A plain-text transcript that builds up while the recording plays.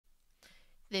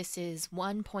This is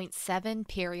 1.7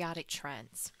 periodic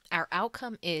trends. Our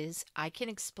outcome is I can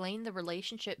explain the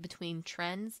relationship between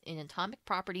trends in atomic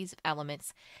properties of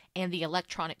elements and the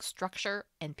electronic structure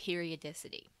and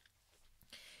periodicity.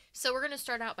 So we're going to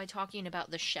start out by talking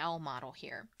about the shell model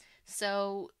here.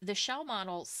 So the shell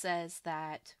model says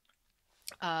that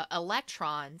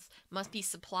electrons must be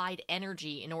supplied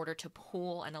energy in order to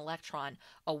pull an electron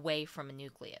away from a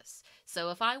nucleus.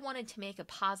 So if I wanted to make a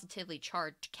positively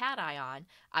charged cation,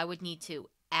 I would need to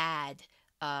add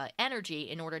energy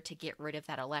in order to get rid of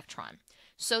that electron.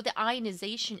 So the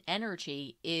ionization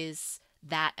energy is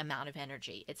that amount of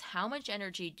energy. It's how much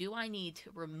energy do I need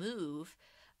to remove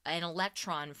an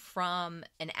electron from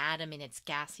an atom in its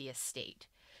gaseous state.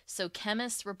 So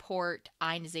chemists report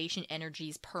ionization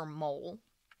energies per mole,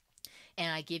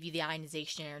 and I give you the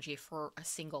ionization energy for a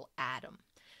single atom.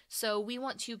 So we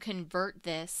want to convert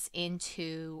this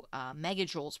into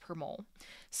megajoules per mole.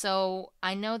 So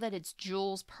I know that it's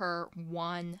joules per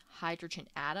one hydrogen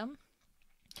atom.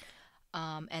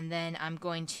 And then I'm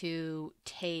going to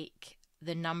take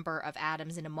the number of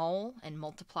atoms in a mole and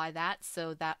multiply that.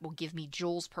 So that will give me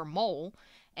joules per mole.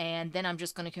 And then I'm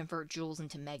just going to convert joules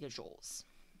into megajoules.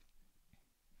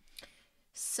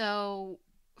 So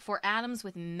for atoms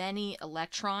with many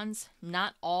electrons,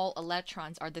 not all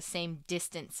electrons are the same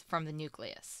distance from the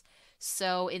nucleus.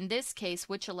 So in this case,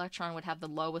 which electron would have the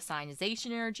lowest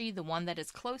ionization energy? The one that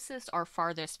is closest or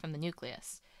farthest from the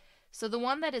nucleus. So the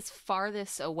one that is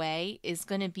farthest away is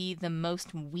going to be the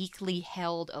most weakly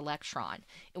held electron.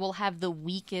 It will have the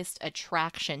weakest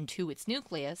attraction to its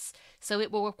nucleus, so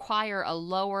it will require a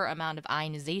lower amount of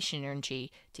ionization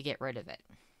energy to get rid of it.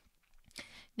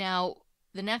 Now,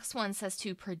 the next one says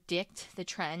to predict the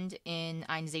trend in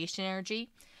ionization energy.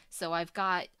 So I've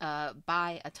got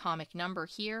by atomic number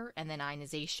here and then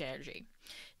ionization energy.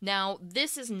 Now,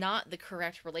 this is not the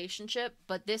correct relationship,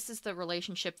 but this is the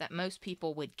relationship that most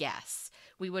people would guess.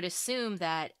 We would assume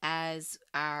that as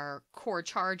our core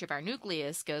charge of our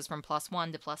nucleus goes from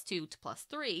 +1 to +2 to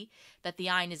 +3, that the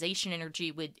ionization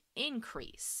energy would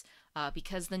increase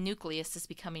because the nucleus is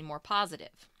becoming more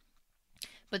positive.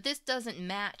 But this doesn't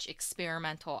match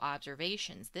experimental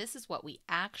observations. This is what we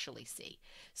actually see.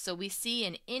 So we see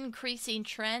an increasing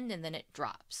trend and then it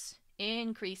drops.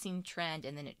 Increasing trend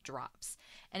and then it drops.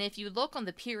 And if you look on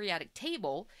the periodic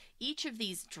table, each of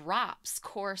these drops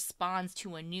corresponds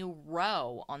to a new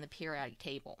row on the periodic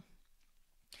table.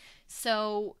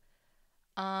 So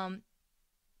the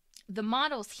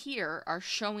models here are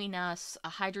showing us a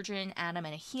hydrogen atom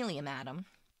and a helium atom.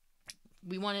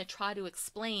 We want to try to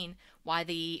explain why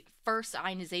the first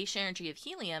ionization energy of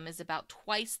helium is about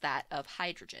twice that of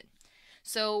hydrogen.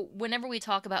 So whenever we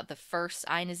talk about the first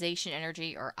ionization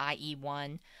energy, or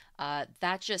IE1,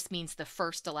 that just means the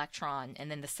first electron and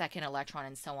then the second electron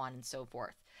and so on and so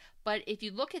forth. But if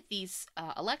you look at these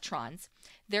electrons,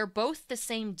 they're both the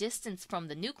same distance from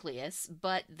the nucleus,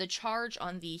 but the charge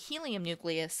on the helium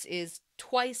nucleus is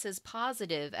twice as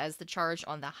positive as the charge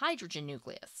on the hydrogen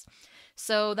nucleus.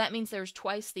 So that means there's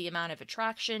twice the amount of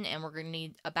attraction, and we're going to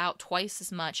need about twice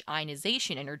as much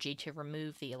ionization energy to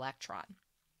remove the electron.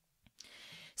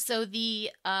 So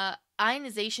the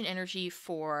ionization energy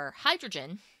for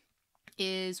hydrogen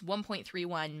is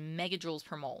 1.31 megajoules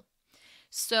per mole.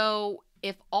 So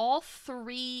if all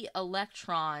three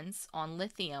electrons on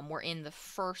lithium were in the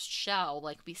first shell,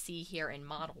 like we see here in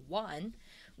Model 1,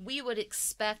 we would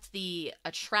expect the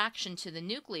attraction to the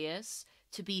nucleus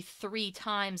to be 3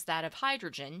 times that of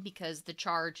hydrogen because the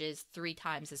charge is 3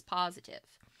 times as positive.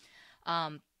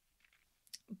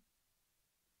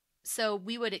 So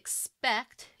we would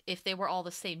expect, if they were all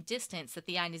the same distance, that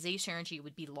the ionization energy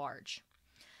would be large.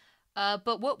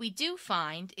 But what we do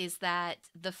find is that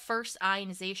the first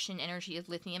ionization energy of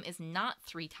lithium is not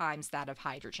 3 times that of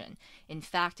hydrogen. In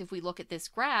fact, if we look at this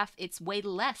graph, it's way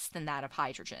less than that of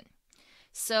hydrogen.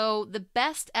 So the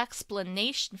best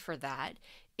explanation for that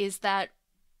is that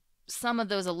some of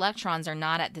those electrons are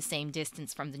not at the same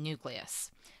distance from the nucleus.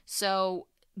 So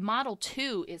Model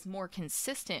 2 is more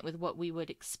consistent with what we would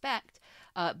expect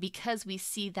because we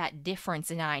see that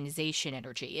difference in ionization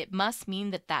energy. It must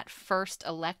mean that that first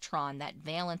electron, that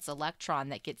valence electron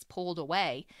that gets pulled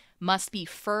away, must be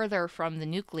further from the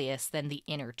nucleus than the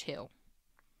inner two.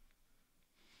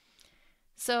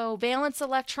 So valence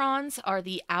electrons are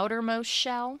the outermost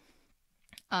shell,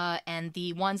 and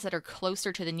the ones that are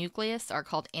closer to the nucleus are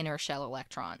called inner shell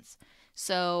electrons.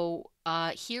 So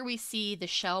here we see the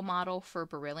shell model for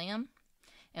beryllium,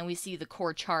 and we see the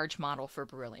core charge model for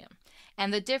beryllium.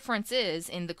 And the difference is,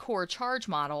 in the core charge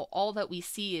model, all that we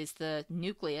see is the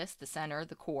nucleus, the center,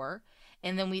 the core,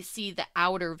 and then we see the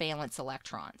outer valence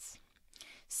electrons.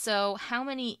 So how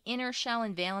many inner shell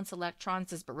and valence electrons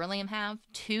does beryllium have?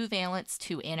 2 valence,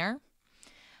 2 inner.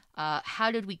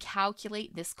 How did we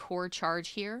calculate this core charge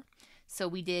here? So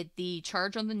we did the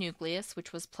charge on the nucleus,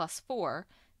 which was +4,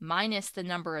 minus the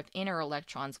number of inner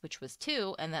electrons, which was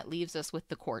 2, and that leaves us with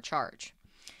the core charge.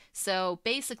 So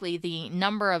basically, the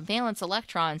number of valence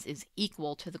electrons is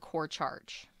equal to the core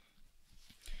charge.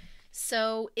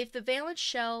 So if the valence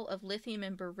shell of lithium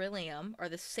and beryllium are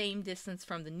the same distance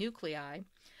from the nuclei,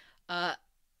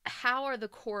 how are the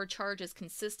core charges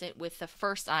consistent with the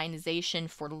first ionization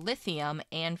for lithium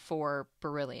and for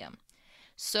beryllium?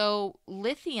 So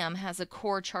lithium has a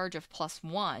core charge of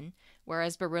 +1,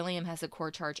 whereas beryllium has a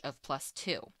core charge of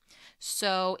 +2.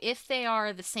 So if they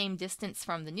are the same distance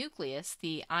from the nucleus,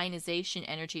 the ionization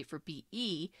energy for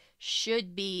Be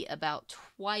should be about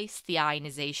twice the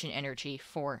ionization energy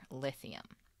for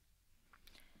lithium.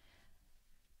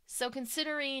 So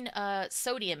considering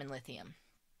sodium and lithium,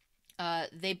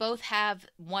 they both have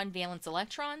 1 valence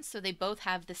electron, so they both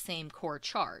have the same core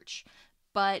charge.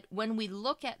 But when we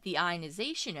look at the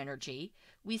ionization energy,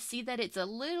 we see that it's a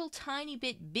little tiny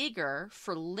bit bigger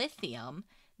for lithium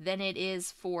than it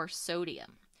is for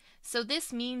sodium. So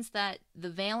this means that the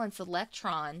valence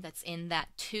electron that's in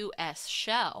that 2s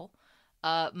shell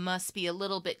must be a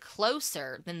little bit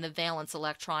closer than the valence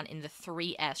electron in the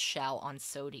 3s shell on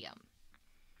sodium.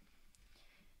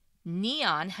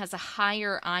 Neon has a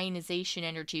higher ionization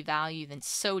energy value than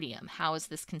sodium. How is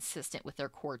this consistent with their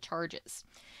core charges?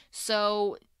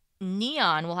 So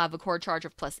neon will have a core charge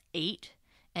of +8,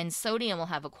 and sodium will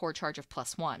have a core charge of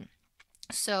 +1.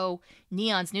 So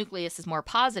neon's nucleus is more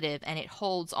positive, and it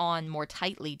holds on more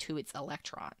tightly to its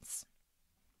electrons.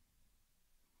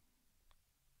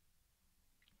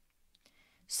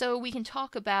 So we can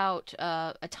talk about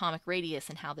atomic radius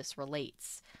and how this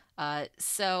relates.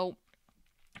 So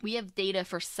we have data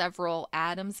for several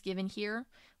atoms given here.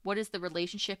 What is the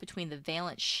relationship between the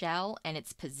valence shell and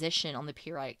its position on the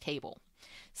periodic table?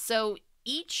 So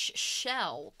each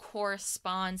shell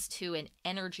corresponds to an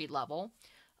energy level,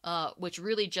 which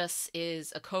really just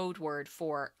is a code word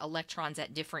for electrons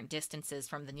at different distances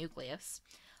from the nucleus,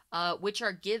 which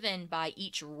are given by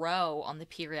each row on the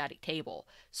periodic table.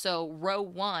 So row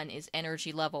 1 is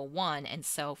energy level 1, and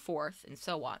so forth and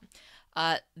so on.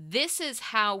 This is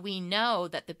how we know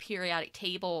that the periodic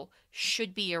table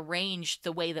should be arranged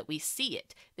the way that we see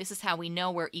it. This is how we know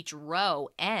where each row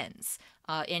ends,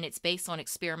 and it's based on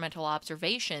experimental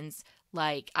observations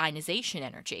like ionization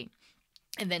energy,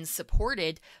 and then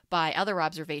supported by other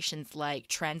observations like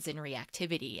trends in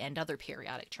reactivity and other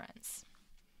periodic trends.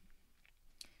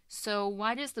 So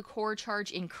why does the core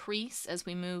charge increase as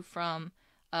we move from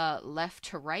left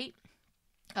to right?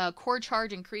 Core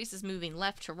charge increases moving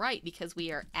left to right because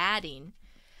we are adding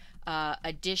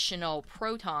additional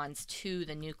protons to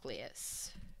the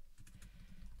nucleus.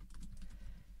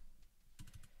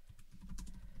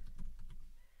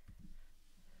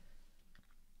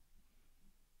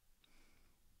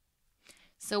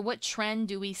 So what trend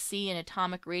do we see in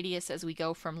atomic radius as we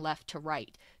go from left to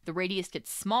right? The radius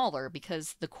gets smaller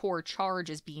because the core charge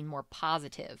is being more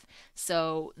positive.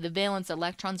 So the valence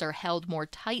electrons are held more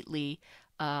tightly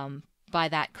by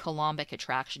that Coulombic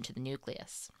attraction to the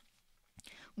nucleus.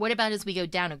 What about as we go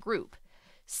down a group?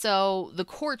 So the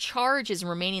core charge is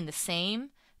remaining the same,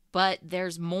 but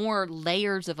there's more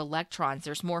layers of electrons.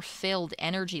 There's more filled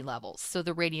energy levels, so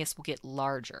the radius will get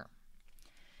larger.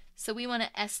 So we want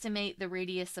to estimate the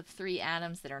radius of 3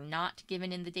 atoms that are not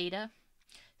given in the data.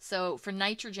 So for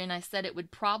nitrogen, I said it would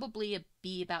probably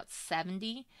be about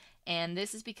 70, and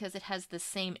this is because it has the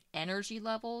same energy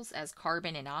levels as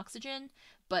carbon and oxygen,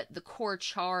 but the core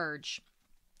charge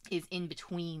is in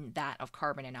between that of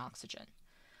carbon and oxygen.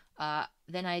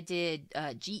 Then I did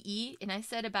GE, and I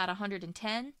said about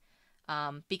 110,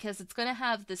 because it's going to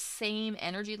have the same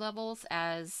energy levels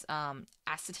as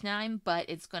acetinium, but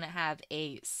it's going to have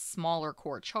a smaller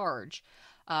core charge.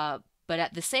 But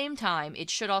at the same time, it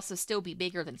should also still be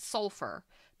bigger than sulfur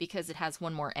because it has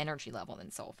 1 more energy level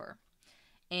than sulfur.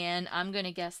 And I'm going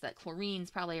to guess that chlorine's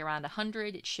probably around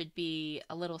 100. It should be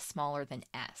a little smaller than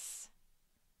S.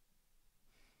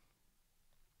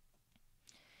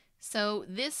 So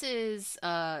this is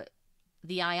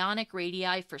the ionic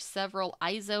radii for several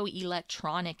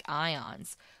isoelectronic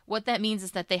ions. What that means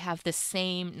is that they have the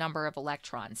same number of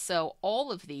electrons. So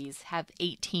all of these have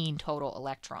 18 total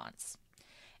electrons.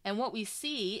 And what we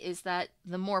see is that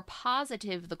the more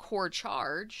positive the core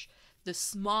charge, the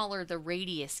smaller the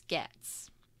radius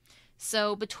gets.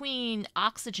 So between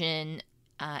oxygen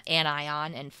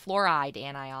anion and fluoride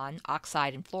anion,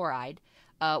 oxide and fluoride,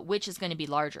 which is going to be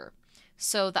larger?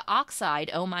 So the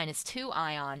oxide O-2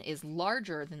 ion is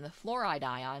larger than the fluoride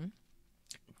ion.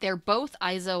 They're both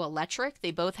isoelectric.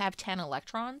 They both have 10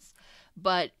 electrons,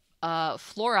 but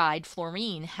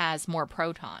fluorine, has more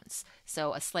protons,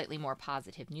 so a slightly more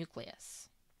positive nucleus.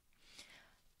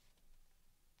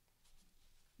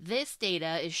 This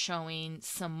data is showing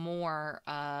some more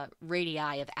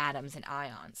radii of atoms and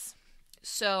ions.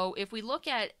 So if we look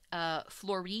at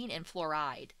fluorine and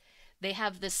fluoride, they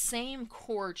have the same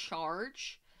core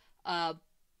charge,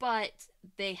 but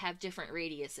they have different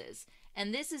radiuses.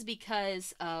 And this is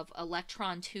because of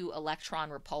electron to electron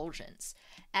repulsions.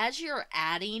 As you're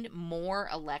adding more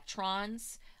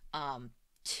electrons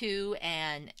to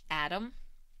an atom,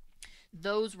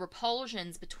 those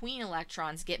repulsions between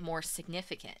electrons get more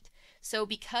significant. So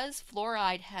because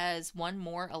fluoride has one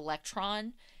more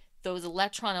electron, those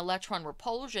electron-electron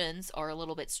repulsions are a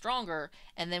little bit stronger,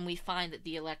 and then we find that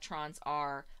the electrons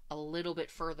are a little bit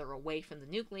further away from the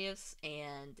nucleus,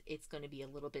 and it's going to be a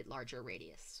little bit larger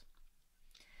radius.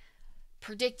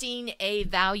 Predicting a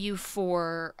value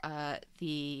for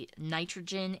the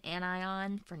nitrogen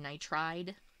anion, for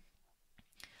nitride.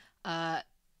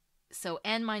 So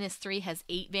N-3 has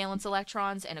 8 valence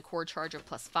electrons and a core charge of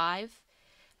 +5.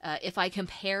 If I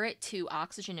compare it to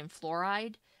oxygen and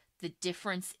fluoride, the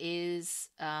difference is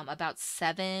about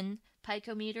 7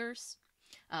 picometers,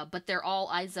 but they're all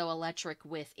isoelectric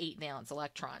with 8 valence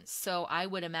electrons. So I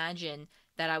would imagine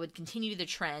that I would continue the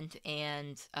trend,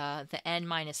 and the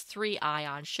N-3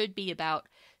 ion should be about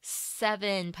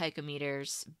 7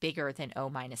 picometers bigger than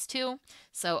O-2,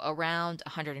 so around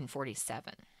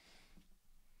 147.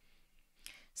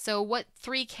 So what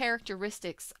 3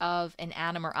 characteristics of an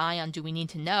atom or ion do we need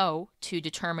to know to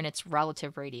determine its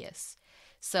relative radius?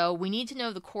 So we need to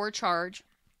know the core charge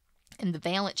and the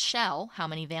valence shell, how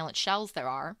many valence shells there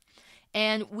are,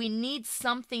 and we need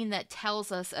something that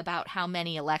tells us about how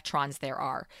many electrons there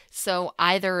are. So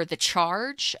either the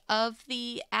charge of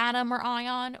the atom or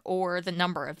ion or the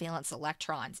number of valence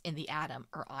electrons in the atom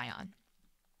or ion.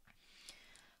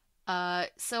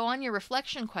 So on your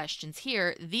reflection questions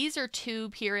here, these are 2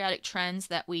 periodic trends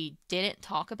that we didn't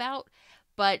talk about.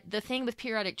 But the thing with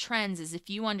periodic trends is if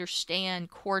you understand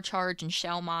core charge and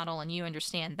shell model and you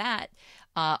understand that,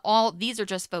 all these are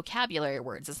just vocabulary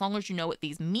words. As long as you know what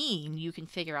these mean, you can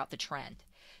figure out the trend.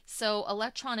 So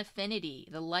electron affinity,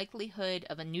 the likelihood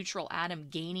of a neutral atom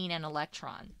gaining an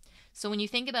electron. So when you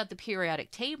think about the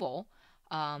periodic table,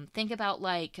 think about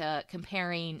like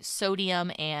comparing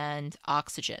sodium and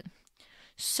oxygen.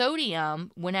 Sodium,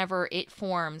 whenever it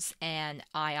forms an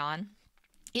ion,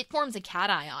 it forms a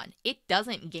cation. It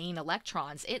doesn't gain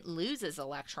electrons, it loses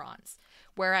electrons,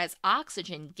 whereas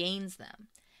oxygen gains them.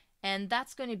 And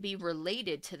that's going to be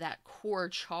related to that core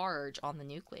charge on the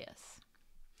nucleus.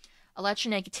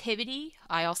 Electronegativity,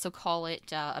 I also call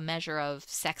it a measure of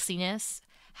sexiness,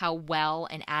 how well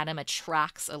an atom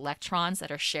attracts electrons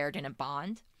that are shared in a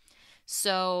bond.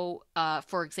 So,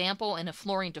 for example, in a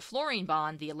fluorine to fluorine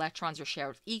bond, the electrons are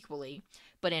shared equally,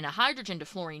 but in a hydrogen to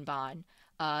fluorine bond,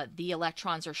 the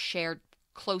electrons are shared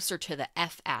closer to the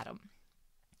F atom.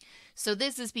 So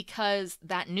this is because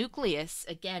that nucleus,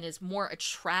 again, is more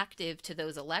attractive to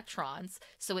those electrons,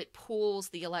 so it pulls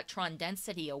the electron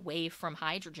density away from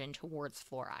hydrogen towards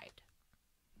fluoride.